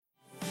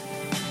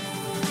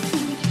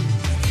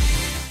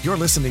You're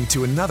listening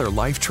to another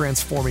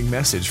life-transforming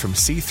message from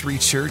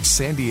C3 Church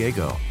San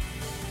Diego.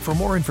 For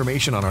more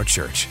information on our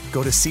church,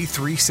 go to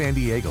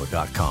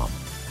c3sandiego.com.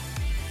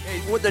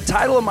 Hey, well, the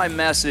title of my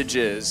message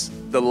is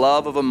The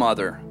Love of a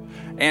Mother.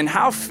 And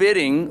how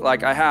fitting,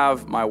 like I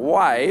have my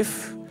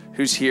wife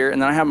who's here,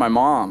 and then I have my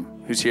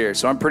mom who's here.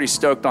 So I'm pretty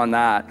stoked on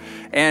that.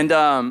 And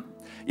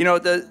you know,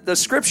 the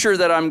scripture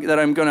that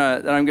I'm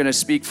gonna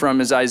speak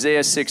from is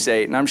Isaiah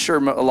 6:8, and I'm sure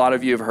a lot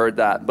of you have heard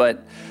that.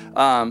 But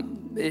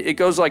it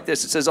goes like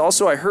this. It says,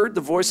 "Also I heard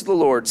the voice of the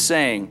Lord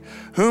saying,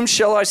 'Whom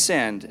shall I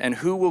send, and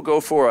who will go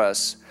for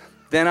us?'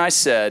 Then I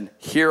said,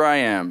 'Here I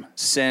am,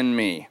 send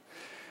me.'"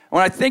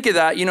 When I think of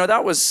that, you know,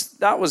 that was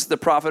the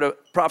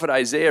prophet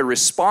Isaiah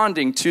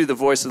responding to the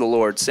voice of the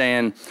Lord,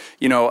 saying,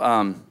 you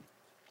know,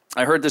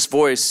 I heard this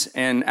voice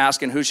and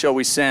asking, "Who shall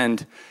we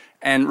send?"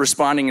 And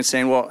responding and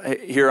saying, "Well,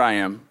 here I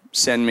am,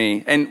 send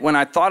me." And when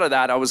I thought of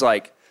that, I was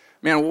like,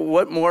 man,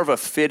 what more of a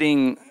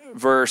fitting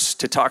verse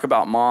to talk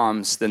about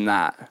moms than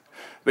that?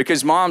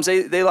 Because moms,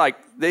 they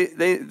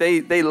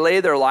lay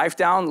their life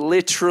down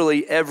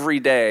literally every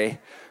day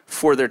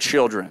for their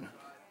children.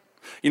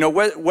 You know,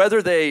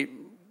 whether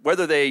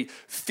they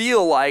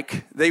feel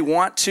like they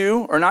want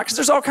to or not, because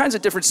there's all kinds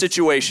of different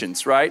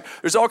situations, right?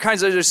 There's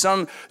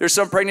some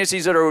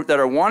pregnancies that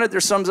are wanted,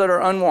 there's some that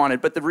are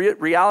unwanted. But the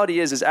reality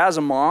is as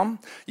a mom,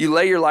 you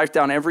lay your life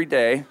down every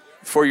day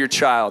for your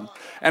child.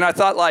 And I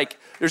thought, like,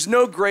 there's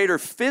no greater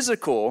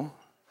physical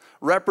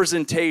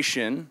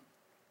representation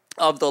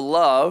of the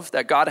love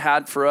that God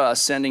had for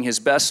us, sending his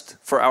best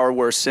for our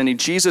worst, sending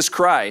Jesus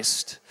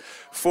Christ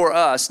for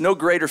us, no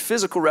greater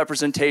physical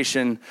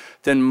representation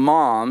than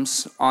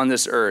moms on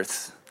this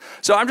earth.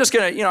 So I'm just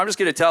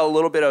gonna tell a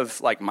little bit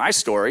of like my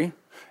story.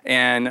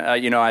 And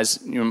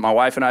my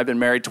wife and I have been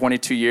married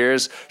 22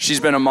 years. She's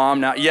been a mom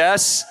now.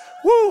 Yes.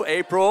 Woo,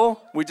 April.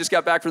 We just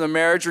got back from the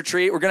marriage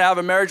retreat. We're going to have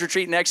a marriage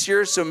retreat next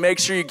year, so make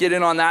sure you get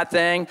in on that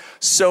thing.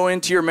 Sow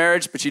into your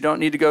marriage, but you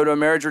don't need to go to a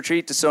marriage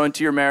retreat to sow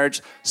into your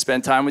marriage.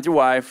 Spend time with your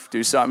wife.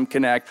 Do something,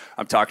 connect.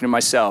 I'm talking to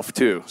myself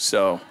too,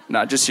 so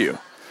not just you.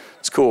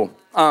 It's cool.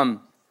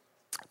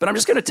 But I'm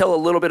just going to tell a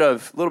little bit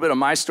of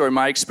my story,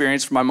 my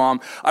experience from my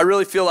mom. I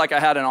really feel like I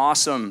had an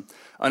awesome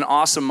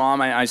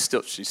mom.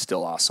 She's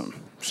still awesome.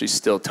 She's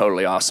still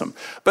totally awesome.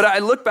 But I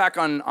look back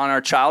on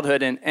our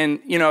childhood, and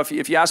you know,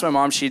 if you ask my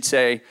mom, she'd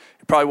say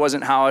it probably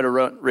wasn't how I'd have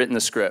written the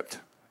script.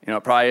 You know,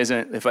 it probably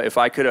isn't. If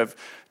I could have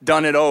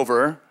done it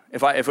over,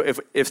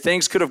 if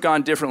things could have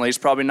gone differently, it's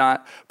probably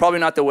not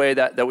the way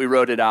that we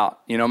wrote it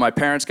out. You know, my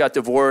parents got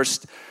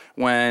divorced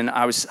when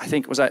was I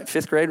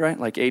 5th grade, right?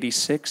 Like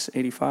 86,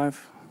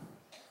 85,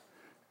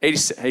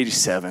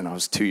 87. I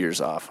was 2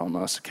 years off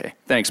almost. Okay,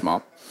 thanks,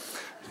 Mom.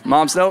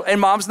 Moms know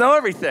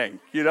everything.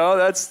 You know,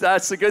 that's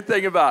the good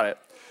thing about it.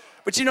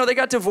 But, you know, they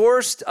got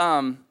divorced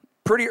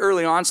pretty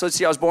early on. So let's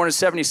see, I was born in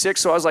 76,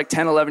 so I was like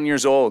 10, 11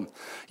 years old,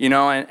 you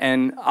know,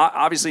 and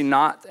obviously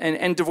not,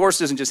 and divorce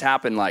doesn't just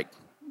happen like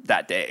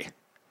that day,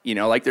 you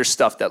know, like there's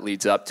stuff that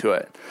leads up to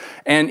it.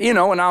 And, you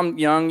know, when I'm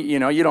young, you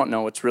know, you don't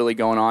know what's really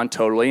going on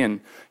totally.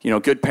 And, you know,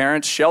 good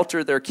parents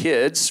shelter their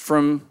kids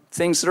from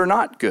things that are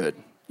not good,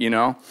 you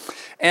know.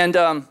 And,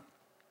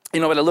 you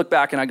know, but I look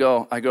back and I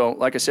go,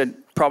 like I said,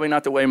 probably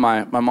not the way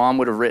my mom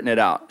would have written it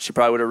out. She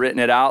probably would have written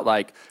it out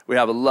like we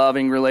have a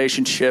loving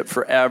relationship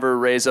forever,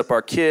 raise up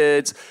our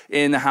kids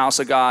in the house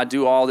of God,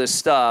 do all this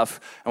stuff,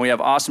 and we have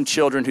awesome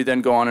children who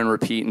then go on and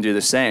repeat and do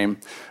the same.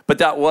 But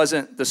that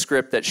wasn't the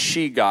script that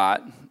she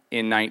got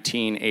in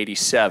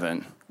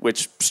 1987,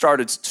 which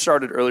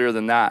started earlier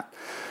than that.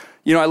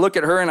 You know, I look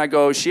at her and I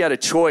go, she had a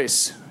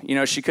choice. You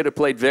know, she could have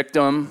played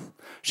victim.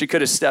 She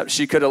could have stepped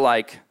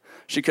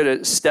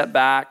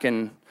back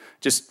and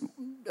just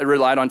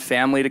relied on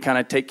family to kind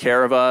of take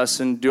care of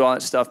us and do all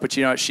that stuff. But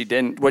you know what? She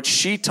didn't. What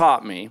she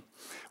taught me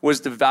was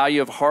the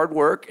value of hard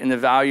work and the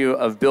value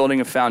of building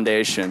a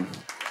foundation.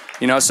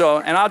 You know, so,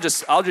 and I'll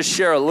just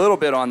share a little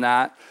bit on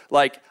that.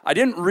 Like, I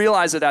didn't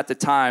realize it at the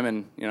time.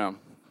 And, you know,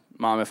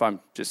 Mom, if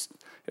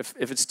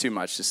it's too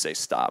much, just say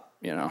stop.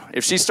 You know,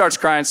 if she starts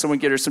crying, someone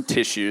get her some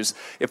tissues.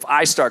 If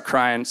I start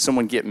crying,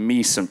 someone get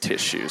me some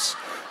tissues.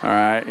 All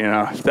right. You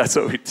know, that's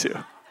what we do.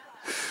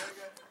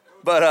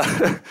 But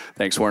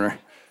thanks, Werner.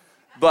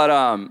 But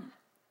I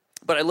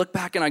look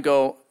back and I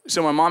go,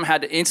 so my mom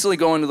had to instantly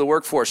go into the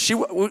workforce.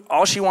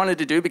 All she wanted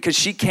to do, because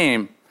she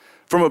came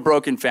from a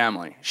broken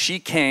family. She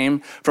came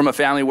from a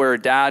family where her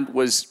dad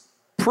was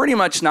pretty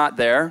much not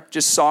there.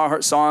 Just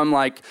saw him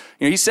like,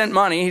 you know, he sent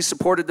money, he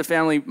supported the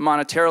family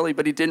monetarily,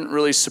 but he didn't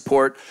really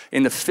support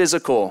in the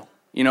physical,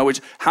 you know,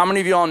 which how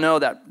many of you all know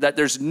that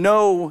there's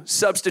no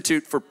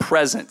substitute for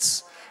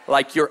presence?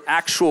 Like your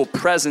actual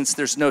presence,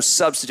 there's no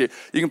substitute.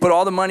 You can put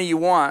all the money you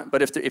want,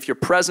 but if your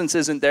presence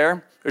isn't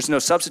there, there's no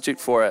substitute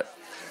for it.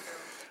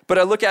 But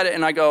I look at it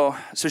and I go,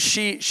 so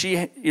she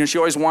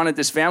always wanted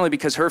this family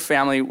because her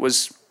family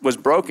was was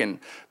broken.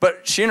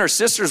 But she and her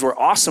sisters were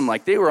awesome.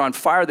 Like, they were on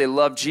fire. They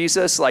loved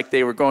Jesus. Like,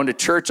 they were going to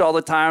church all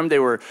the time.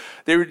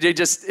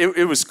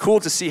 It was cool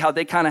to see how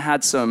they kind of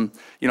had some,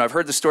 I've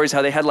heard the stories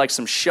how they had like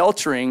some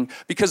sheltering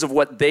because of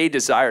what they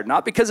desired.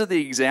 Not because of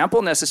the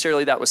example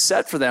necessarily that was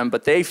set for them,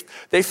 but they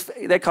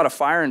caught a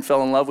fire and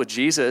fell in love with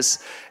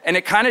Jesus. And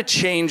it kind of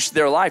changed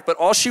their life. But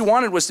all she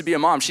wanted was to be a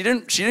mom. She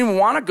didn't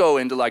want to go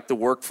into like the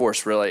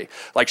workforce really.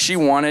 Like, she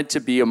wanted to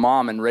be a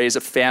mom and raise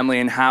a family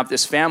and have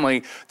this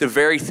family, the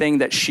very thing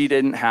that she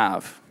didn't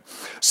have.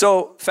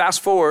 So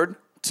fast forward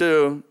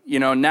to,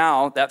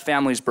 now that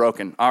family's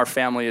broken. Our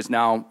family is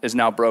now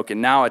broken.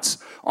 Now it's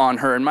on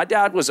her. And my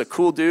dad was a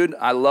cool dude.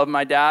 I love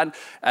my dad.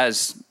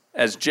 As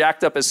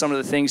jacked up as some of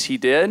the things he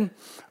did,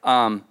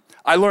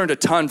 I learned a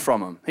ton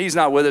from him. He's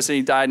not with us, and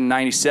he died in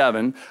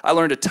 97. I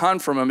learned a ton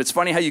from him. It's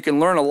funny how you can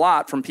learn a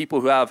lot from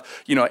people who have,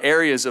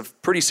 areas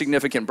of pretty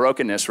significant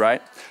brokenness,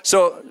 right?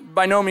 So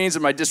by no means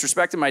am I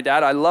disrespecting my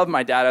dad. I love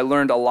my dad. I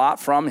learned a lot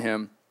from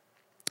him.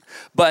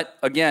 But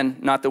again,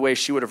 not the way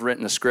she would have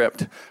written the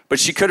script. But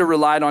she could have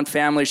relied on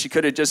family. She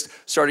could have just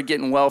started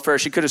getting welfare.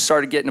 She could have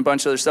started getting a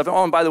bunch of other stuff.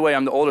 Oh, and by the way,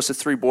 I'm the oldest of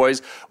 3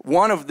 boys,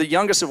 one of the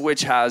youngest of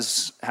which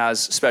has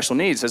special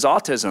needs, has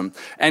autism.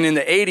 And in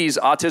the 80s,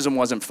 autism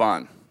wasn't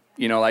fun.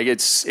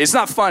 It's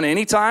not fun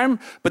anytime,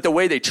 but the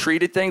way they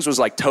treated things was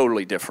like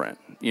totally different.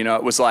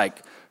 It was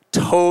like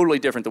totally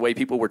different. The way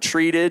people were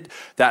treated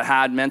that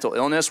had mental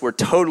illness were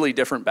totally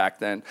different back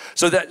then.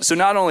 So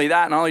not only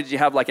did you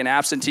have like an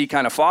absentee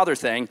kind of father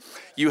thing,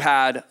 you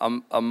had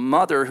a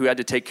mother who had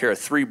to take care of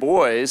 3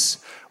 boys,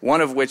 one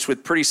of which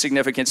with pretty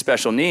significant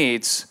special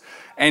needs.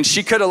 And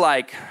she could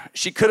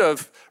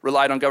have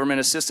relied on government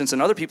assistance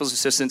and other people's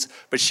assistance,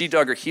 but she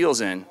dug her heels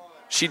in.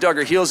 She worked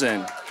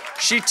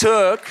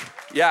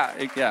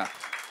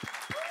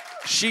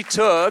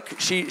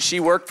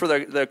for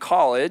the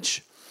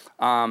college.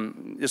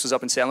 This was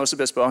up in San Luis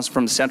Obispo. I was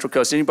from the Central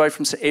Coast. Anybody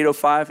from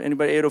 805?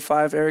 Anybody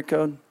 805 area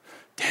code?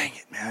 Dang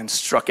it, man.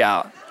 Struck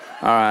out.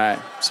 All right.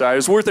 Sorry. It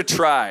was worth a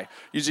try.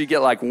 Usually you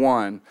get like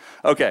 1.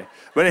 Okay.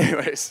 But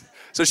anyways,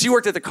 so she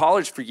worked at the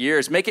college for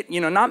years,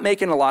 not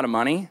making a lot of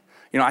money.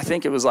 I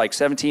think it was like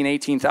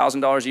 $17,000,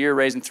 $18,000 a year,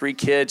 raising 3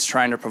 kids,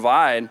 trying to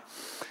provide.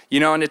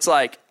 And it's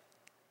like,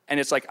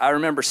 I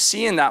remember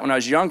seeing that when I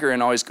was younger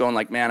and always going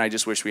like, man, I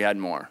just wish we had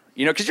more.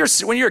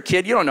 Because when you're a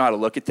kid, you don't know how to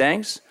look at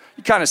things.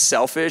 You're kind of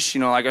selfish,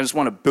 like I just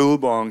want a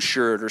Billabong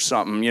shirt or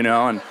something,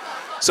 And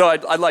so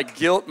I'd like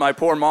guilt my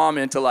poor mom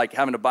into like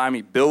having to buy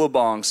me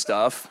Billabong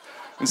stuff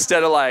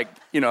instead of like,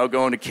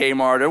 going to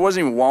Kmart. There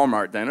wasn't even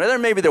Walmart then.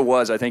 Maybe there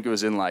was. I think it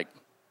was in like,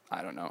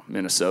 I don't know,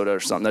 Minnesota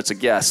or something. That's a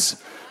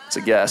guess. It's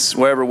a guess.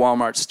 Wherever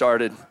Walmart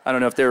started. I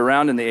don't know if they were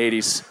around in the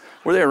 80s.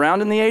 Were they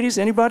around in the 80s?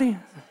 Anybody?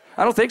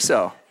 I don't think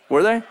so.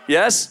 Were they?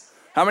 Yes?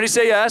 How many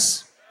say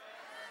yes?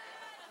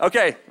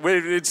 Okay,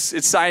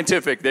 it's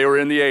scientific. They were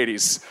in the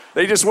 80s.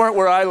 They just weren't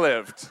where I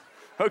lived.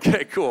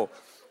 Okay, cool.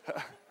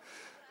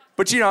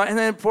 But, and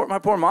then my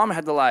poor mom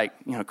had to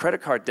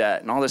credit card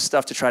debt and all this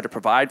stuff to try to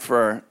provide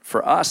for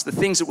us, the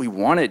things that we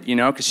wanted,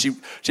 because she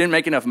didn't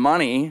make enough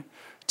money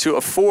to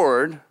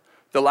afford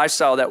the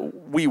lifestyle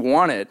that we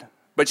wanted,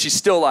 but she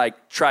still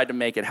tried to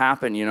make it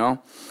happen,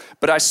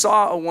 But I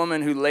saw a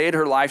woman who laid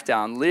her life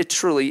down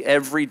literally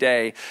every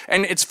day.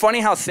 And it's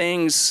funny how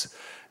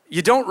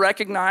you don't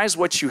recognize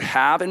what you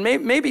have. And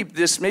maybe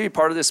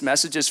part of this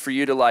message is for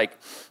you to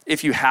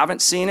if you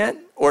haven't seen it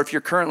or if you're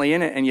currently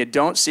in it and you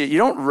don't see it, you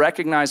don't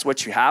recognize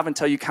what you have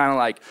until you kind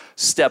of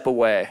step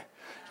away,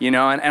 And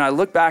I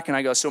look back and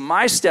I go, so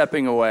my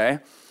stepping away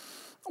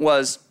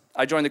was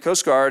I joined the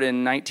Coast Guard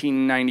in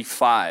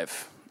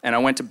 1995 and I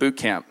went to boot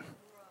camp.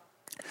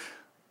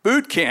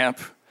 Boot camp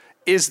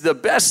is the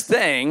best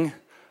thing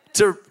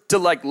to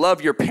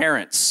love your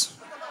parents.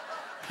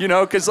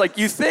 Because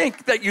you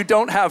think that you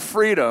don't have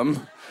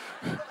freedom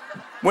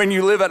when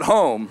you live at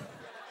home.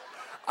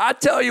 I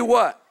tell you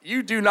what,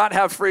 you do not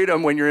have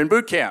freedom when you're in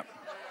boot camp.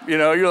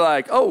 You're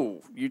like,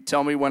 oh, you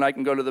tell me when I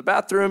can go to the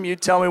bathroom. You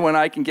tell me when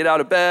I can get out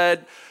of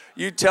bed.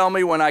 You tell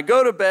me when I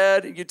go to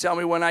bed. You tell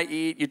me when I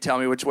eat. You tell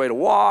me which way to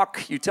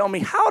walk. You tell me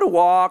how to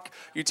walk.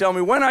 You tell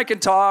me when I can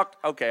talk.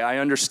 Okay, I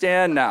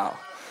understand now.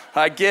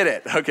 I get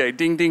it. Okay,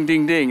 ding, ding,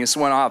 ding, ding. This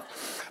went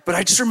off. But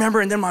I just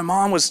remember, and then my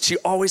mom she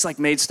always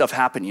made stuff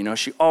happen,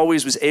 She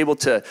always was able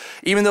to,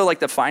 even though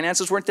the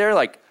finances weren't there,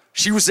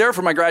 she was there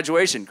for my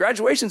graduation.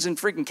 Graduation's in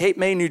freaking Cape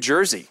May, New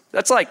Jersey.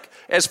 That's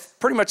as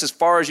pretty much as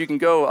far as you can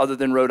go other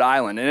than Rhode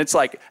Island. And it's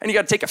and you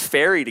got to take a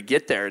ferry to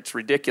get there. It's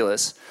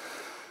ridiculous.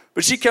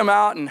 But she come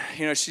out and,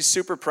 she's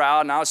super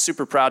proud, and I was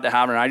super proud to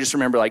have her. And I just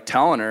remember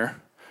telling her,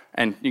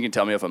 and you can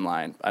tell me if I'm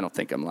lying. I don't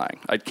think I'm lying.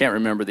 I can't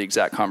remember the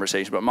exact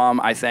conversation. But Mom,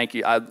 I thank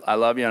you. I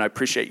love you, and I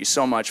appreciate you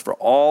so much for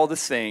all the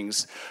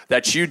things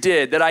that you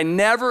did that I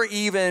never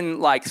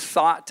even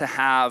thought to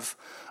have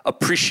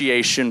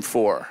appreciation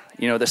for.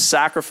 The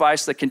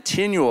sacrifice, the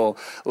continual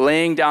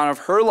laying down of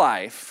her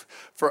life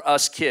for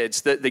us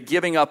kids, the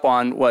giving up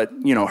on what,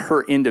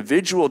 her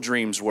individual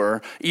dreams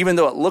were, even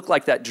though it looked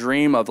like that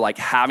dream of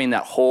having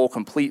that whole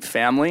complete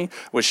family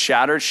was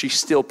shattered, she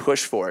still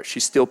pushed for it. She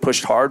still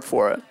pushed hard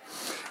for it.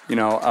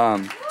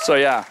 So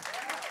yeah,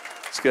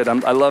 it's good.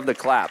 I love the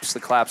claps. The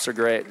claps are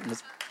great.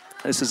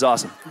 This is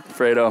awesome.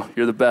 Fredo,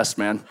 you're the best,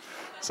 man.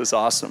 This is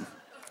awesome.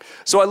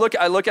 So I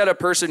look at a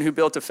person who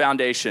built a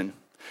foundation.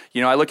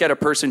 I look at a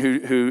person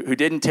who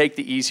didn't take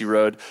the easy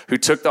road, who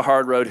took the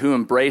hard road, who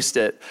embraced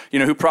it,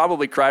 who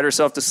probably cried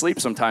herself to sleep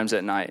sometimes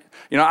at night.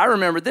 I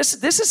remember this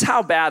is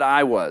how bad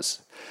I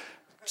was.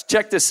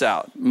 Check this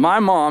out. My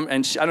mom,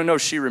 and I don't know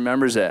if she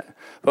remembers it,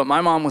 but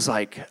my mom was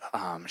like,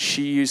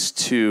 she used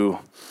to,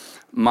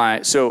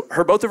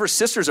 both of her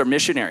sisters are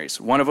missionaries.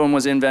 One of them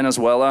was in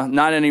Venezuela,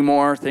 not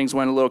anymore. Things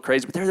went a little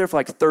crazy, but they were there for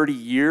like 30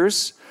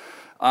 years.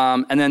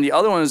 And then the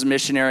other one was a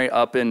missionary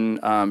up in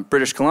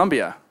British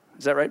Columbia.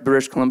 Is that right?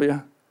 British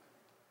Columbia?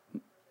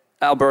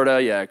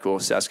 Alberta, yeah, cool.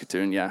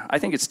 Saskatoon, yeah. I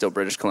think it's still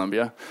British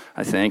Columbia,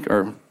 I think.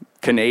 Or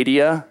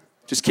Canada.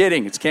 Just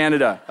kidding, it's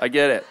Canada. I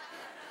get it.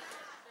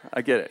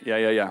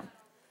 Yeah.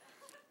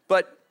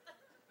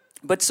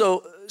 But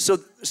so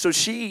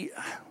she,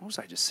 what was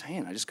I just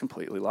saying? I just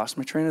completely lost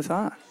my train of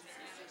thought.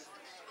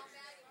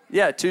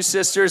 Yeah, 2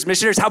 sisters,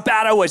 missionaries, how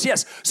bad I was,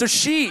 yes. So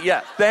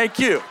thank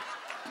you.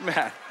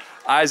 Man,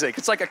 Isaac,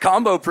 it's like a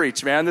combo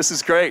preach, man. This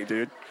is great,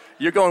 dude.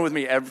 You're going with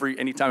me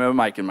anytime I have a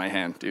mic in my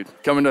hand, dude.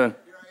 Coming to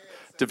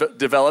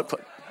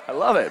develop. I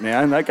love it,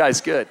 man. That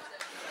guy's good.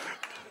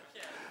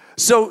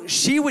 So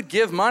she would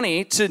give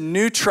money to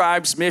New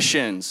Tribes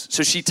Missions.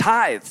 So she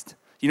tithed.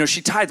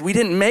 She tithed. We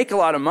didn't make a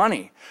lot of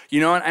money.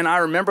 And I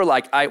remember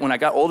when I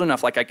got old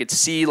enough, I could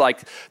see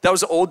that was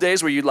the old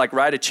days where you'd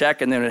write a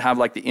check and then it'd have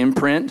the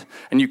imprint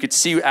and you could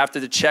see after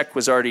the check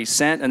was already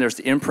sent and there's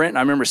the imprint. And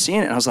I remember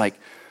seeing it and I was like,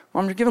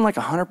 Mom, you're giving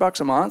 $100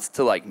 a month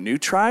to New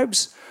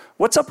Tribes?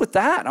 What's up with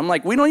that? I'm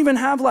like, we don't even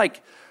have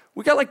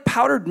we got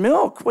powdered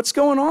milk. What's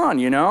going on,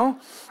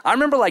 I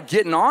remember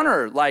getting on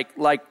her,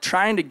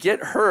 trying to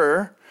get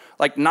her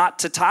not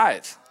to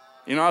tithe.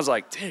 I was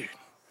like, dude,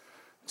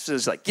 this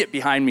is get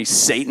behind me,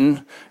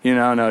 Satan.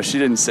 No, she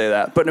didn't say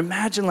that. But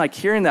imagine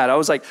hearing that. I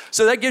was like,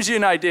 so that gives you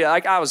an idea.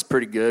 I was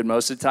pretty good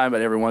most of the time,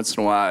 but every once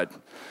in a while I'd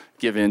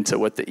give in to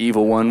what the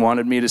evil one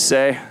wanted me to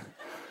say.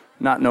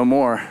 Not no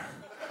more.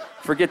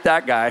 Forget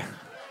that guy.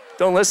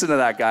 Don't listen to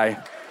that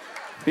guy.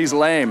 He's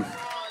lame.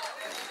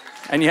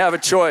 And you have a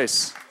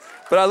choice.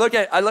 But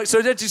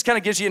so that just kind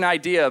of gives you an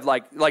idea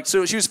of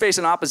so she was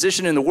facing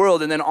opposition in the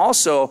world and then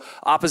also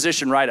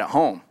opposition right at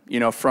home,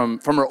 from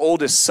her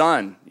oldest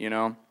son,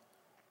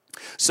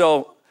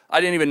 So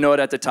I didn't even know it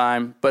at the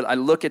time, but I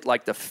look at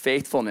the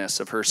faithfulness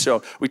of her.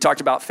 So we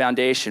talked about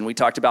foundation. We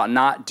talked about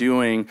not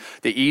doing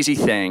the easy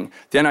thing.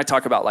 Then I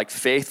talk about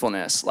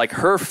faithfulness,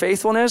 her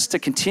faithfulness to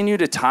continue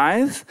to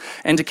tithe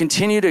and to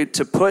continue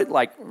to put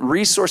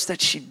resource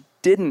that she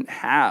didn't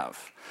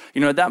have.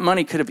 That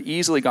money could have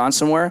easily gone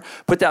somewhere.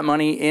 Put that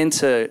money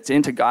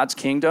into God's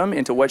kingdom,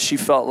 into what she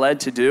felt led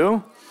to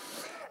do.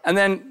 And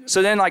then,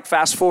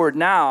 fast forward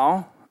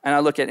now, and I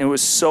look at it, it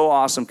was so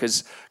awesome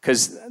because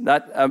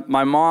that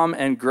my mom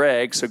and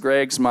Greg, so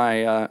Greg's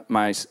my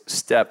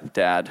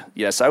stepdad.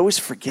 Yes, I always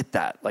forget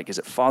that. Is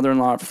it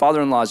father-in-law?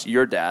 Father-in-law's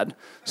your dad.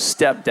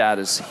 Stepdad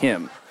is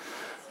him.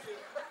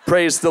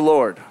 Praise the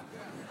Lord.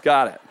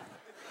 Got it.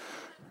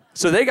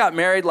 So they got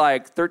married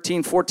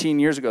 13, 14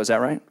 years ago. Is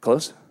that right?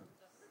 Close?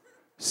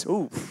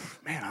 Oh,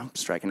 man, I'm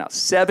striking out.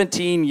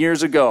 17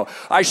 years ago.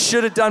 I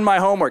should have done my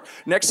homework.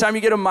 Next time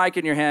you get a mic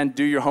in your hand,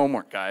 do your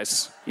homework,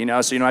 guys. So you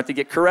don't have to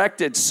get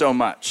corrected so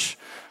much.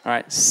 All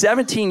right,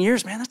 17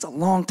 years, man, that's a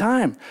long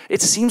time.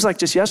 It seems like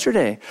just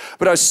yesterday.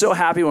 But I was so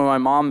happy when my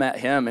mom met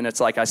him, and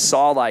it's I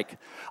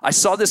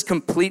saw this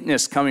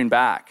completeness coming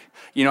back.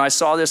 I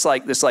saw this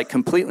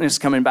completeness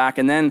coming back,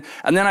 and then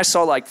I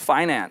saw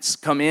finance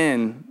come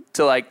in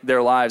to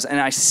their lives,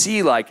 and I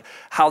see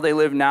how they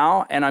live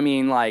now, and I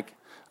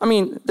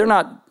mean, they're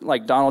not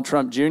Donald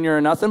Trump Jr.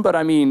 or nothing, but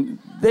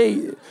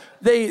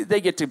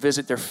they get to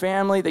visit their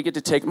family. They get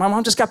to take. My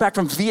mom just got back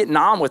from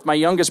Vietnam with my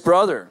youngest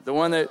brother, the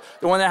one that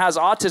has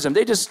autism.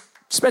 They just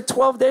spent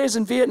 12 days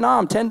in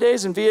Vietnam, 10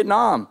 days in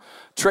Vietnam,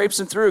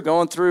 traipsing through,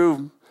 going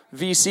through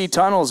VC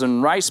tunnels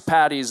and rice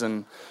paddies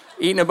and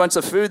eating a bunch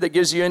of food that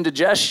gives you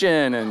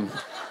indigestion. And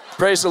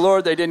praise the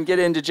Lord, they didn't get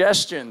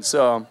indigestion,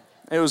 so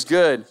it was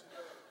good.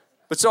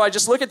 But so I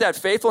just look at that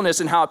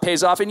faithfulness and how it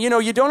pays off. And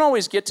you don't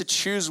always get to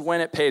choose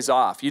when it pays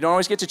off. You don't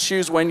always get to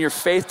choose when your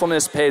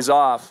faithfulness pays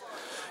off.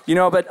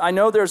 But I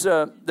know there's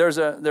a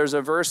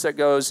verse that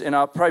goes, and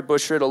I'll probably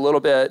butcher it a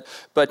little bit,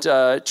 but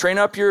train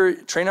up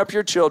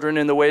your children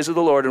in the ways of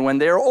the Lord, and when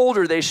they are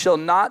older, they shall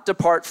not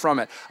depart from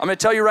it. I'm going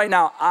to tell you right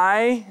now,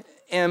 I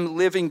am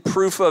living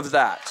proof of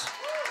that.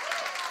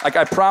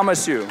 I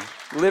promise you,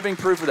 living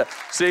proof of that.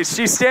 See,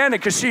 she's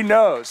standing because she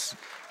knows.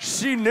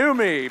 She knew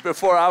me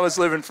before I was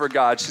living for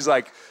God. She's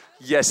like,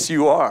 yes,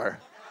 you are.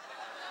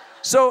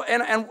 So,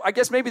 and I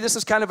guess maybe this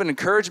is kind of an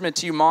encouragement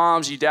to you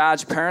moms, you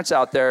dads, you parents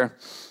out there,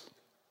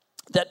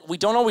 that we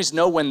don't always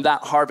know when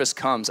that harvest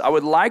comes. I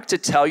would like to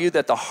tell you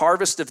that the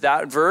harvest of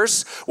that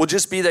verse will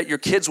just be that your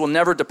kids will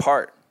never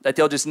depart, that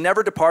they'll just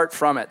never depart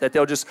from it, that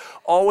they'll just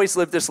always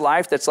live this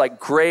life that's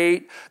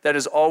great, that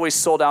is always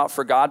sold out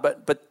for God.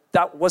 But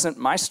that wasn't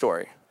my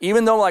story.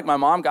 even though like my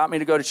mom got me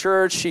to go to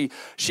church,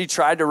 she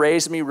tried to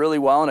raise me really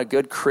well in a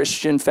good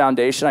Christian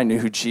foundation. I knew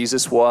who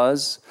Jesus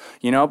was,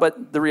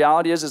 but the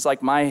reality is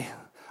like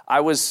I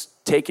was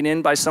taken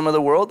in by some of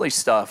the worldly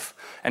stuff.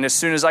 And as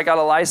soon as I got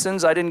a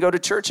license, I didn't go to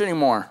church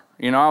anymore.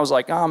 I was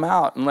like, I'm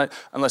out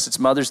unless it's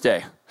Mother's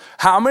Day.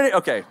 How many,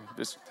 okay,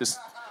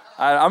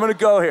 I'm going to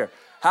go here.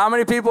 How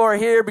many people are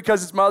here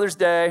because it's Mother's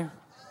Day?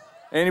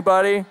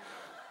 Anybody?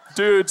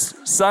 Dudes,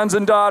 sons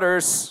and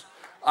daughters.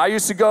 I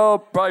used to go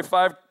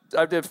probably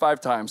I did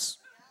 5 times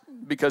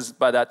because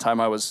by that time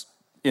I was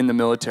in the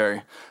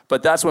military.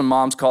 But that's when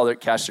moms call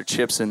it, cash their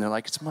chips in. They're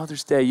like, it's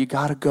Mother's Day, you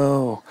gotta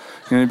go.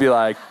 And it'd be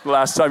like, the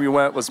last time you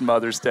went was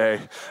Mother's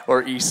Day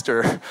or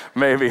Easter,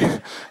 maybe.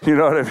 You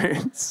know what I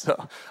mean?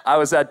 So I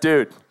was that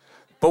dude.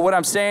 But what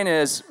I'm saying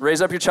is,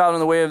 raise up your child in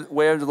the way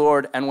of the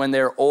Lord, and when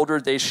they're older,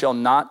 they shall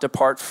not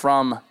depart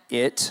from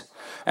it.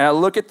 And I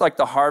look at like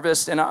the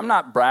harvest, and I'm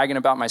not bragging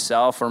about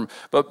myself,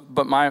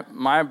 but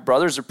my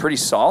brothers are pretty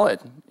solid.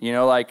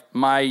 Like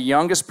my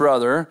youngest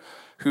brother,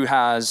 who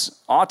has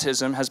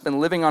autism, has been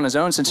living on his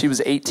own since he was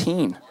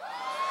 18.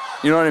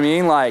 You know what I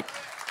mean? Like,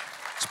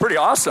 it's pretty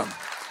awesome,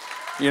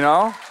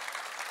 And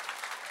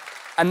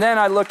then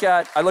I look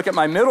at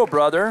my middle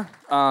brother,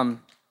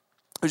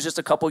 who's just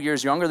a couple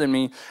years younger than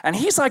me, and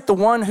he's like the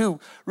one who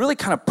really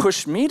kind of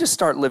pushed me to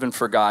start living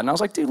for God. And I was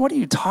like, dude, what are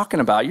you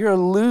talking about? You're a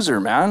loser,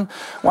 man.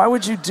 Why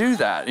would you do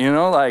that?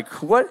 Like,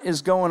 what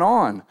is going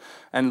on?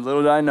 And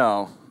little did I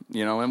know,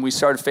 when we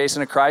started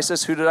facing a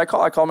crisis, who did I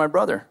call? I called my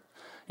brother.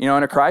 In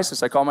a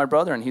crisis, I called my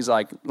brother, and he's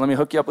like, let me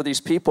hook you up with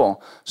these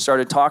people.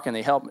 Started talking.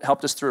 They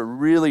helped us through a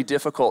really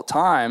difficult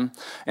time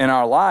in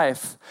our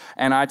life.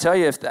 And I tell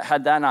you,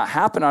 had that not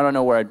happened, I don't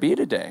know where I'd be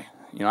today.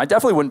 I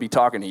definitely wouldn't be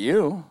talking to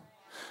you.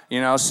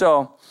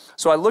 So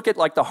I look at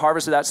like the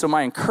harvest of that. So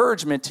my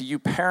encouragement to you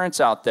parents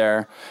out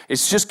there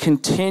is just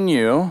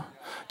continue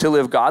to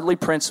live godly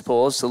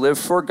principles, to live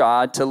for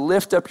God, to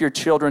lift up your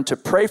children, to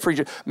pray for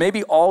you.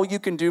 Maybe all you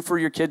can do for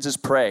your kids is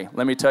pray.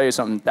 Let me tell you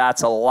something.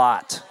 That's a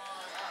lot.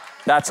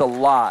 That's a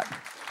lot.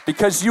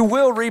 Because you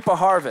will reap a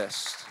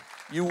harvest.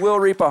 You will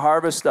reap a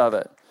harvest of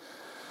it.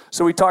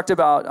 So we talked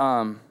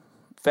about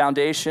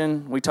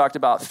foundation. We talked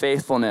about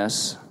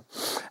faithfulness.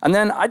 And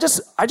then I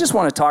just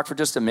want to talk for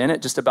just a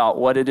minute just about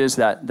what it is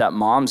that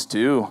moms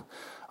do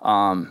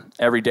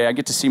every day. I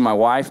get to see my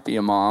wife be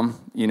a mom,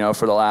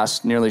 for the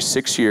last nearly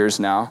 6 years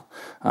now.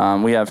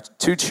 We have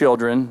 2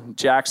 children.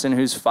 Jackson,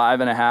 who's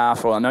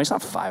 5.5. Well, no, he's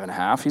not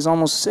 5.5. He's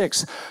almost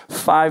 6.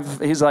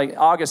 5. He's like,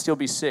 August, he'll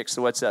be 6.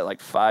 So what's that,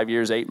 like 5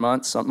 years, 8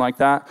 months, something like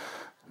that?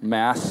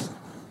 Math,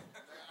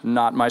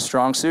 not my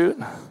strong suit.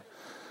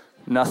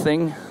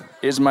 Nothing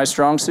is my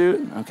strong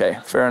suit. Okay,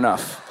 fair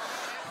enough.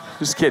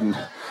 Just kidding.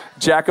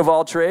 Jack of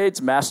all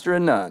trades, master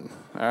of none.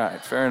 All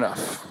right, fair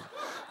enough.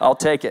 I'll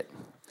take it.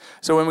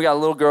 So when we got a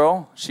little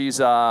girl, she's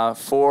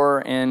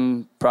 4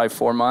 in probably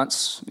 4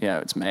 months. Yeah,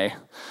 it's May.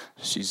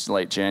 She's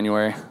late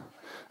January.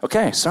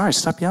 Okay, sorry,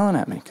 stop yelling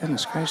at me.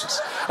 Goodness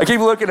gracious. I keep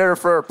looking at her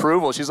for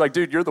approval. She's like,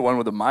 dude, you're the one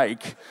with the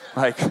mic.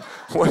 Like,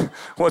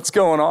 what's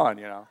going on,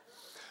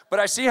 But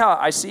I see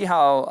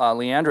how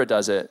Leandra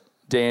does it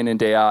day in and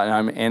day out,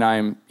 and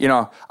I'm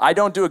I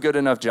don't do a good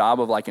enough job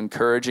of like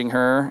encouraging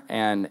her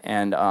and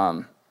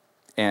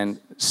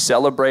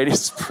celebrating.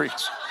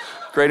 Preach,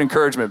 great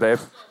encouragement, babe.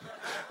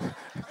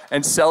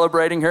 And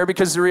celebrating her,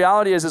 because the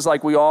reality is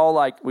like we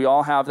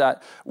all have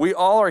that. We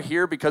all are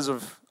here because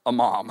of a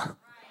mom.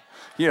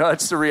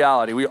 That's the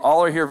reality. We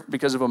all are here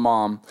because of a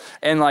mom,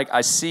 and like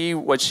I see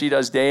what she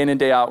does day in and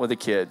day out with the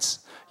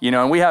kids.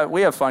 And we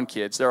have fun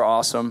kids. They're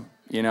awesome.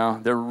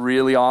 They're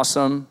really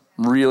awesome,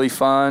 really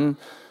fun.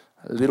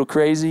 A little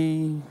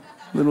crazy,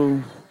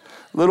 little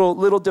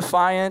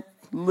defiant,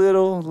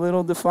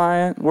 little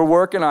defiant. We're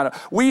working on it.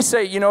 We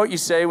say, what you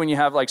say when you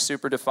have like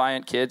super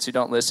defiant kids who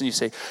don't listen? You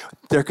say,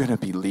 they're going to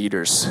be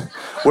leaders.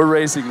 We're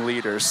raising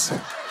leaders.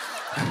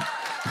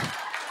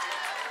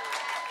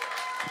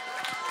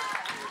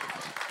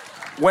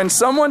 When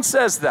someone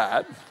says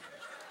that,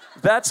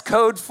 that's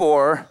code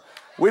for,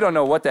 we don't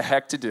know what the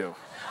heck to do.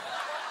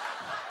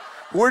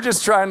 We're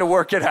just trying to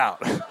work it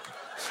out.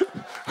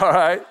 All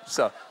right?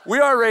 So we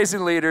are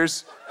raising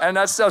leaders, and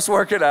that stuff's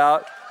working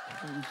out.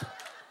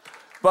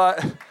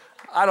 But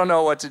I don't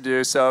know what to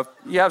do, so if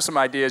you have some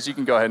ideas, you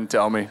can go ahead and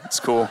tell me. It's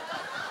cool.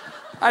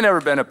 I've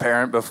never been a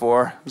parent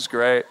before. It was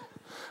great.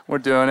 We're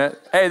doing it.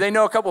 Hey, they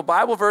know a couple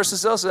Bible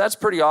verses, though, so that's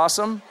pretty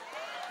awesome.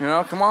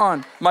 Come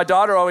on. My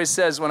daughter always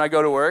says when I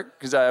go to work,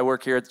 because I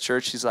work here at the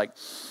church, she's like,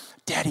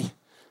 Daddy,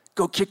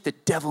 go kick the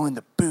devil in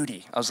the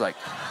booty. I was like,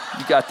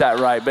 you got that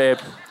right, babe.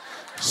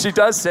 She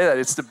does say that.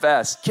 It's the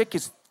best. Kick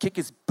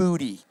his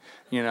booty.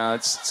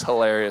 It's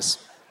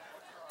hilarious.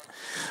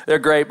 They're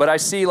great, but I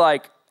see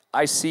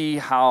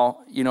how,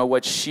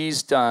 what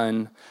she's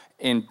done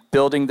in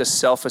building the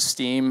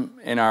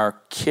self-esteem in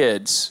our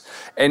kids.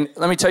 And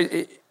let me tell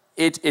you,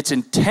 it's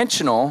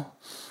intentional,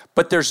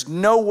 but there's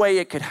no way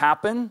it could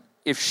happen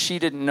if she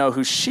didn't know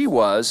who she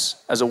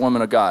was as a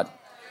woman of God.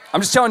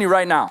 I'm just telling you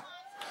right now.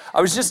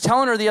 I was just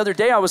telling her the other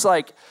day, I was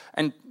like,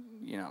 and,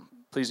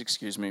 Please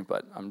excuse me,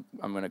 but I'm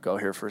going to go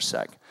here for a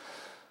sec.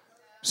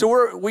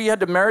 So we had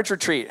the marriage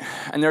retreat,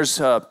 and there's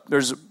a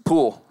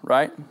pool,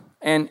 right?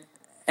 And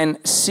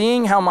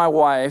seeing how my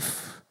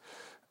wife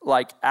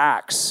like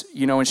acts,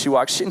 when she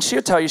walks, and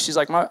she'll tell you, she's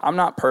like, I'm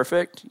not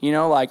perfect,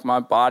 like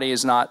my body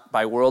is not,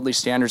 by worldly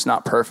standards,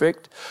 not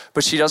perfect,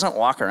 but she doesn't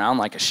walk around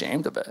like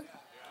ashamed of it.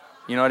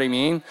 You know what I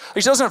mean?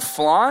 Like, she doesn't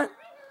flaunt,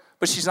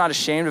 but she's not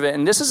ashamed of it.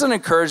 And this is an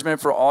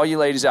encouragement for all you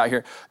ladies out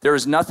here. There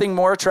is nothing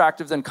more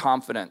attractive than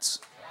confidence.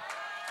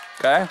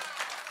 Okay?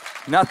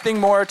 Nothing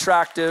more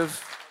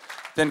attractive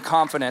than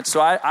confidence.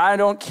 So I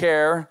don't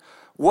care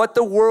what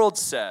the world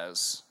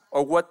says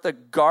or what the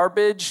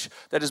garbage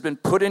that has been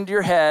put into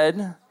your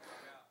head.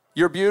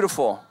 You're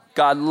beautiful.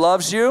 God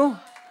loves you.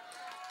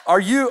 Are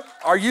you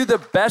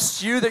the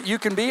best you that you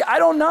can be? I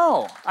don't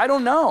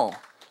know.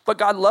 But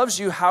God loves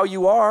you how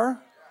you are.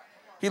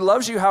 He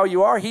loves you how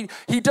you are. He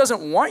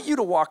doesn't want you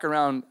to walk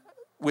around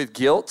with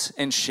guilt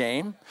and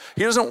shame.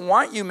 He doesn't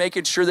want you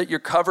making sure that you're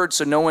covered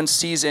so no one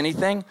sees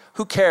anything.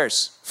 Who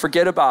cares?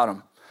 Forget about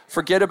him.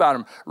 Forget about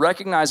him.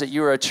 Recognize that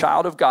you are a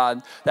child of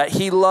God, that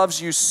he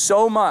loves you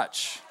so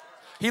much.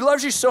 He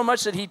loves you so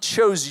much that he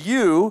chose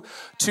you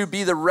to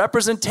be the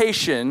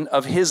representation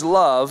of his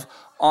love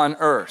on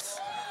earth.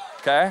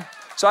 Okay?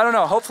 So I don't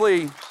know.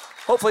 Hopefully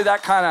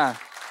that kind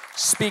of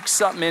speaks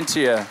something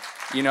into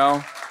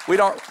you,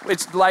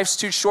 life's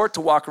too short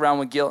to walk around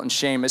with guilt and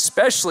shame,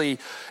 especially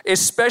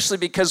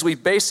because we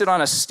base it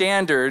on a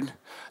standard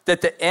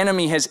that the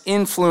enemy has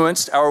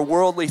influenced our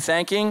worldly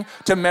thinking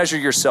to measure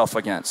yourself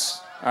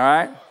against. All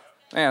right?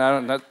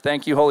 Man,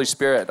 thank you, Holy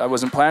Spirit. I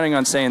wasn't planning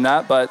on saying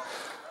that, but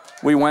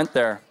we went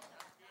there.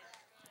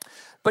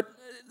 But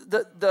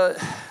the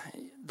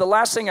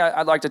last thing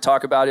I'd like to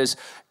talk about is,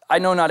 I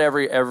know not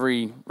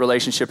every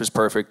relationship is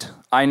perfect.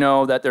 I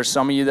know that there's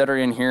some of you that are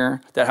in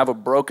here that have a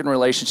broken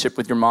relationship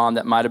with your mom,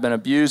 that might have been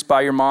abused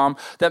by your mom,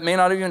 that may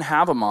not even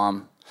have a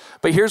mom.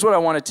 But here's what I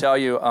want to tell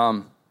you.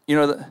 I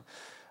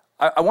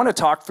want to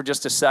talk for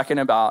just a second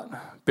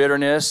about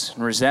bitterness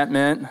and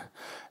resentment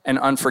and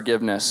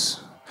unforgiveness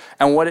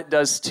and what it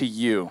does to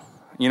you.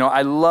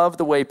 I love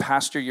the way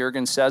Pastor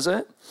Jurgen says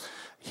it.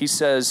 He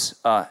says,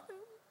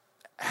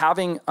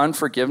 having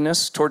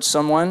unforgiveness towards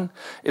someone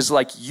is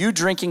like you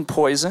drinking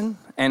poison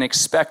and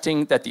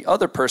expecting that the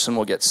other person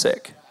will get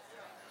sick.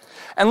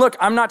 And look,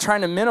 I'm not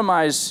trying to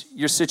minimize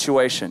your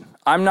situation.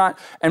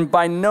 And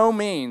by no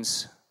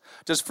means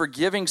does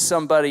forgiving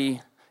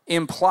somebody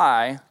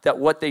imply that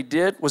what they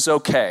did was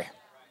okay.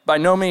 By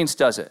no means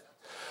does it.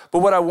 But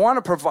what I want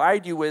to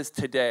provide you with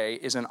today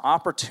is an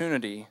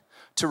opportunity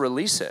to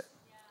release it.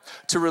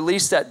 To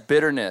release that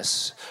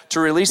bitterness, to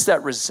release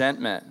that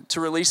resentment, to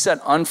release that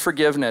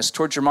unforgiveness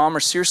towards your mom or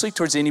seriously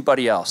towards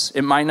anybody else.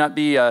 It might not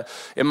be a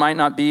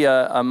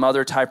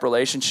mother type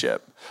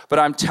relationship, but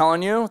I'm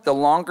telling you, the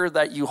longer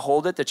that you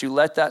hold it, that you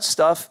let that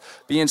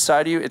stuff be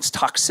inside of you, it's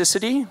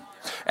toxicity,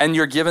 and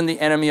you're giving the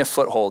enemy a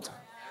foothold.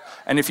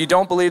 And if you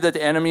don't believe that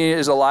the enemy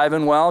is alive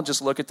and well,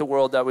 just look at the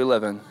world that we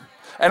live in.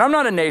 And I'm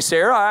not a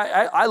naysayer.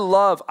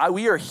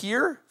 We are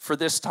here for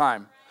this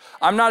time.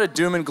 I'm not a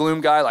doom and gloom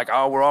guy like,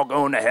 oh, we're all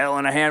going to hell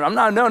in a hand. I'm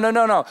not,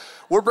 no.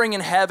 We're bringing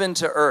heaven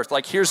to earth.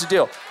 Like, here's the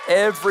deal.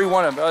 Every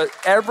one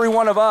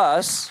of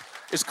us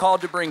is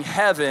called to bring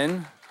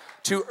heaven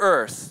to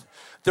earth.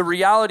 The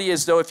reality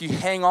is, though, if you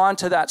hang on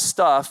to that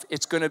stuff,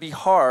 it's going to be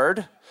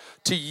hard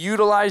to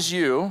utilize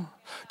you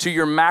to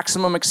your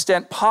maximum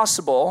extent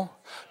possible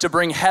to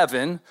bring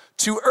heaven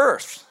to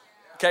earth.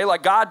 Okay,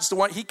 like God's the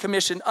one, he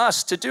commissioned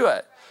us to do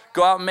it.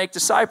 Go out and make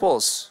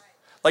disciples.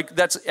 Like,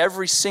 that's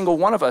every single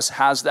one of us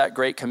has that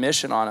great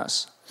commission on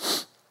us.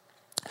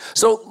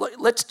 So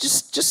let's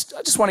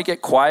I just want to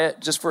get quiet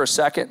just for a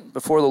second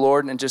before the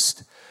Lord, and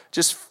just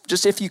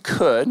if you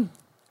could,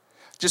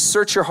 just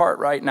search your heart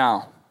right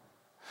now,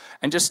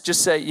 and just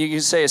say, you can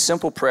say a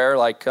simple prayer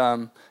like,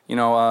 Lord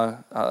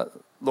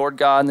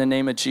God, in the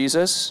name of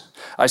Jesus,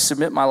 I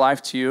submit my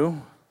life to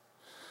you.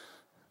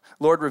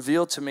 Lord,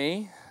 reveal to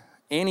me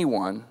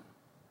anyone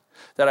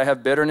that I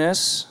have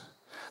bitterness,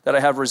 that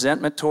I have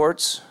resentment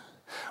towards,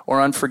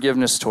 or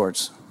unforgiveness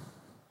towards.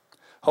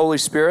 Holy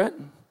Spirit,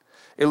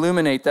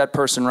 illuminate that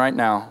person right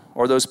now,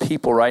 or those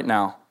people right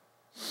now.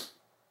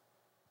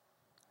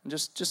 And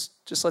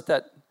just let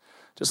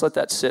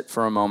that sit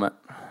for a moment.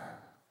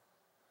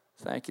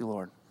 Thank you,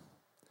 Lord.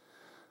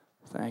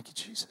 Thank you,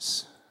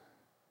 Jesus.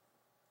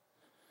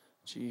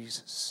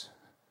 Jesus.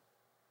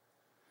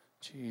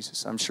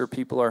 I'm sure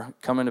people are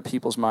coming to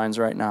people's minds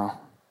right now.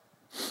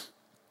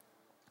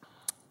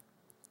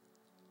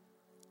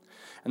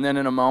 And then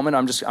in a moment,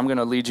 I'm going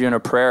to lead you in a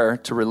prayer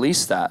to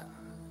release that.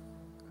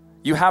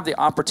 You have the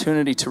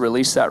opportunity to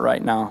release that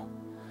right now.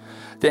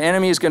 The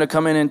enemy is going to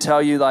come in and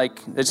tell you, like,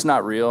 it's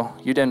not real.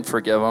 You didn't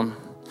forgive him.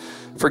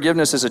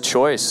 Forgiveness is a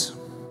choice.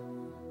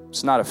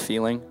 It's not a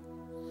feeling.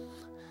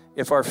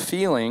 If our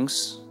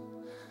feelings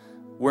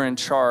were in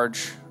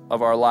charge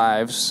of our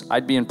lives,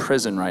 I'd be in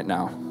prison right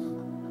now.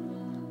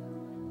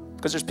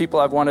 Because there's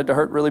people I've wanted to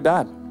hurt really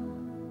bad.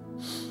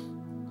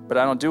 But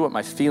I don't do what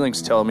my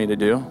feelings tell me to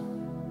do.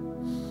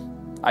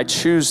 I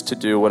choose to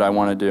do what I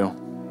want to do.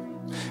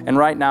 And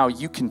right now,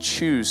 you can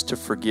choose to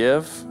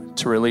forgive,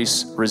 to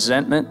release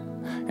resentment,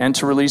 and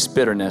to release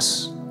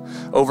bitterness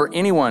over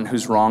anyone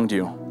who's wronged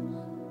you.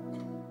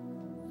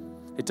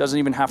 It doesn't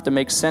even have to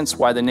make sense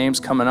why the name's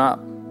coming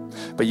up,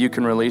 but you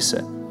can release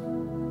it.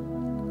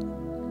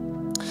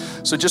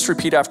 So just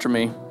repeat after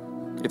me.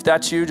 If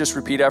that's you, just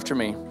repeat after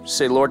me.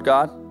 Say, Lord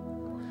God,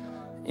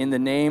 in the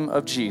name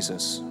of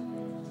Jesus,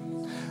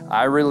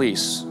 I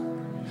release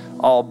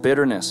all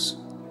bitterness,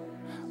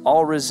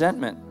 all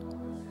resentment,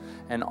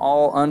 and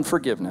all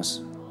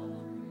unforgiveness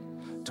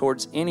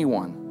towards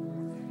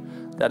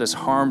anyone that has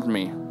harmed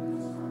me,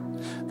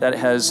 that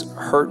has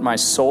hurt my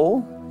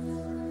soul,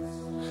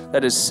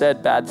 that has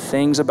said bad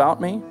things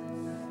about me,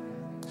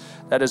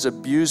 that has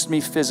abused me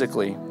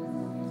physically,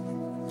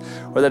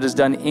 or that has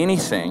done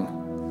anything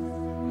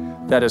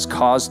that has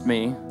caused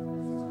me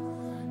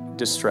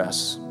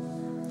distress.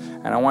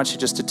 And I want you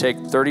just to take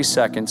 30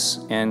 seconds,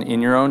 and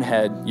in your own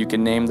head, you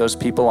can name those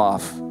people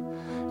off.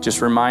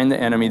 Just remind the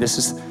enemy, this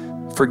is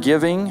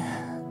forgiving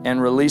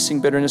and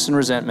releasing bitterness and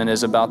resentment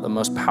is about the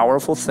most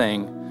powerful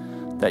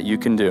thing that you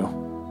can do.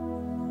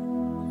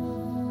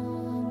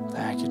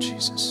 Thank you,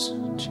 Jesus.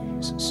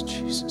 Jesus,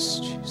 Jesus,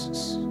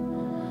 Jesus.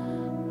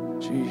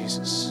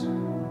 Jesus.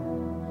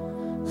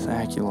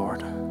 Thank you,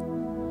 Lord.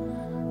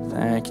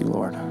 Thank you,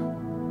 Lord.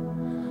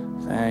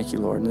 Thank you,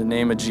 Lord. In the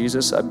name of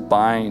Jesus, I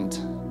bind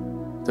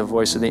the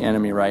voice of the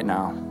enemy right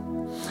now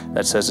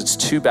that says it's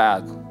too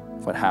bad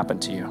what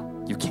happened to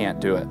you. You can't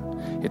do it.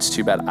 It's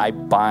too bad. I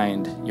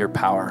bind your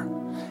power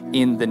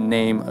in the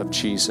name of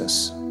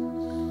Jesus.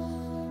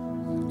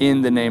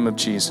 In the name of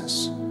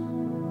Jesus.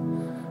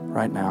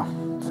 Right now.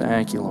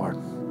 Thank you, Lord.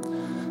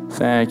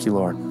 Thank you,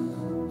 Lord.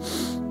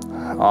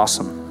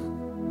 Awesome.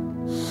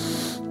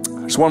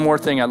 There's one more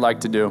thing I'd like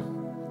to do.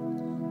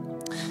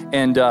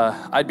 And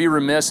I'd be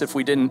remiss if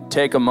we didn't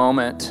take a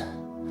moment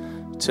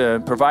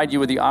to provide you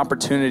with the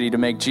opportunity to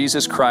make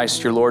Jesus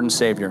Christ your Lord and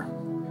Savior.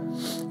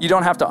 You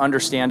don't have to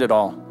understand it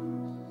all.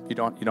 You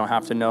don't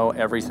have to know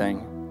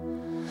everything.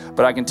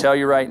 But I can tell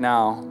you right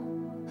now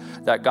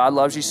that God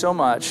loves you so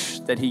much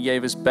that he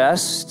gave his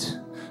best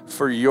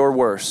for your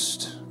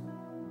worst.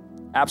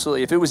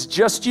 Absolutely. If it was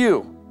just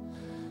you,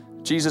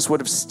 Jesus would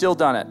have still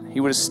done it. He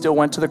would have still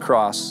went to the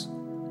cross.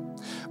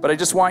 But I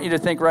just want you to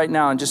think right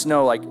now and just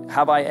know, like,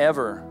 have I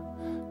ever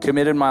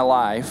committed my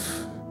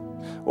life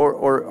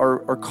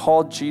or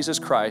called Jesus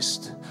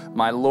Christ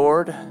my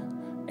Lord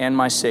and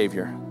my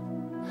Savior?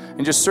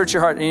 And just search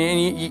your heart,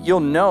 and you'll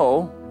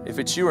know if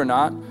it's you or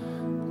not,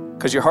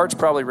 because your heart's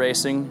probably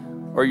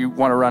racing or you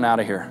want to run out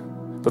of here.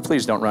 But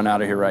please don't run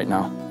out of here right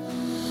now.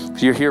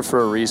 You're here for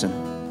a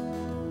reason.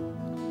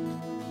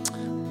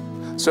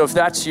 So if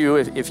that's you,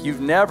 if you've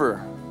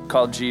never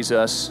called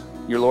Jesus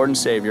your Lord and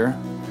Savior,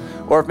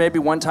 or if maybe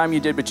one time you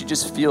did, but you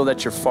just feel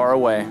that you're far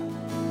away,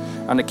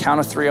 on the count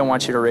of 3, I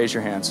want you to raise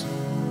your hands.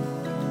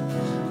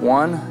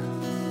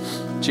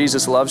 1,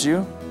 Jesus loves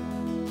you.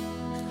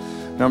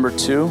 Number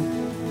 2,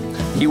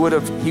 he would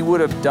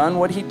have done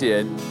what he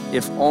did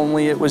if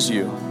only it was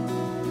you.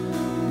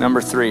 Number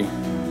 3,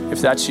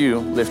 if that's you,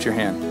 lift your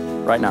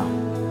hand right now.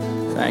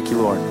 Thank you,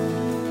 Lord.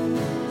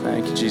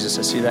 Thank you, Jesus.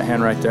 I see that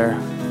hand right there.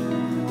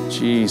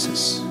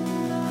 Jesus.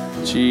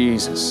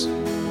 Jesus.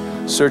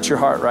 Search your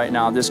heart right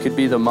now. This could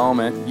be the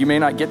moment. You may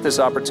not get this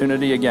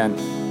opportunity again.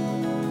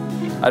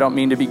 I don't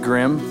mean to be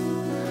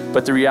grim,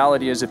 but the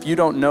reality is if you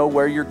don't know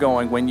where you're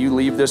going when you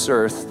leave this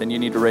earth, then you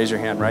need to raise your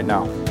hand right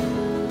now.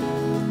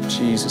 In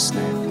Jesus'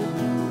 name.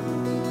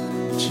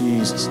 In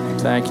Jesus' name.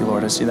 Thank you,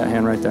 Lord. I see that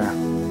hand right there.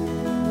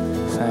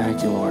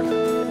 Thank you, Lord.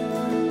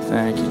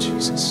 Thank you,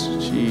 Jesus.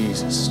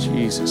 Jesus,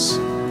 Jesus.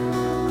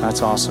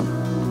 That's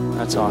awesome.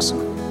 That's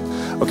awesome.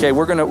 Okay,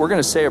 we're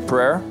gonna say a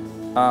prayer,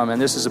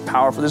 and this is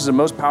the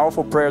most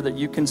powerful prayer that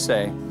you can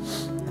say.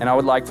 And I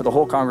would like for the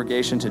whole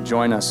congregation to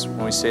join us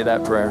when we say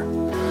that prayer.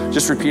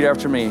 Just repeat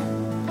after me.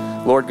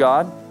 Lord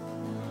God,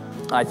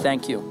 I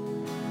thank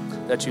you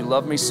that you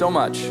love me so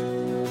much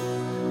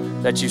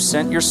that you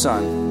sent your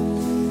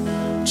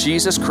Son,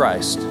 Jesus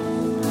Christ,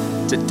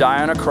 to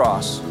die on a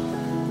cross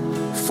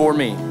for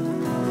me.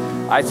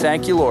 I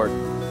thank you, Lord,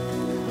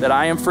 that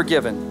I am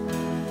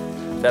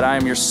forgiven, that I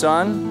am your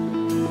son,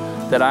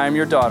 that I am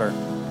your daughter.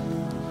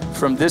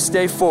 From this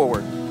day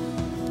forward,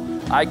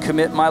 I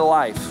commit my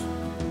life,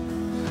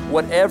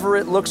 whatever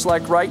it looks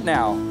like right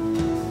now,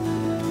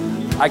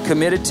 I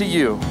commit it to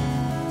you.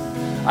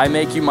 I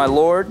make you my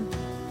Lord,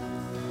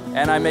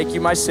 and I make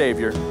you my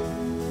Savior.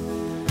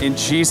 In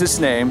Jesus'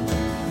 name,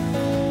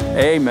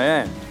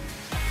 amen.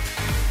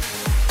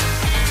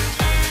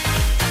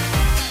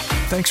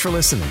 Thanks for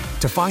listening.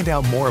 To find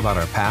out more about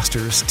our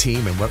pastors,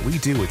 team, and what we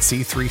do at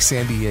C3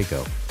 San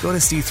Diego, go to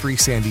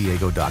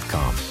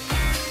c3sandiego.com.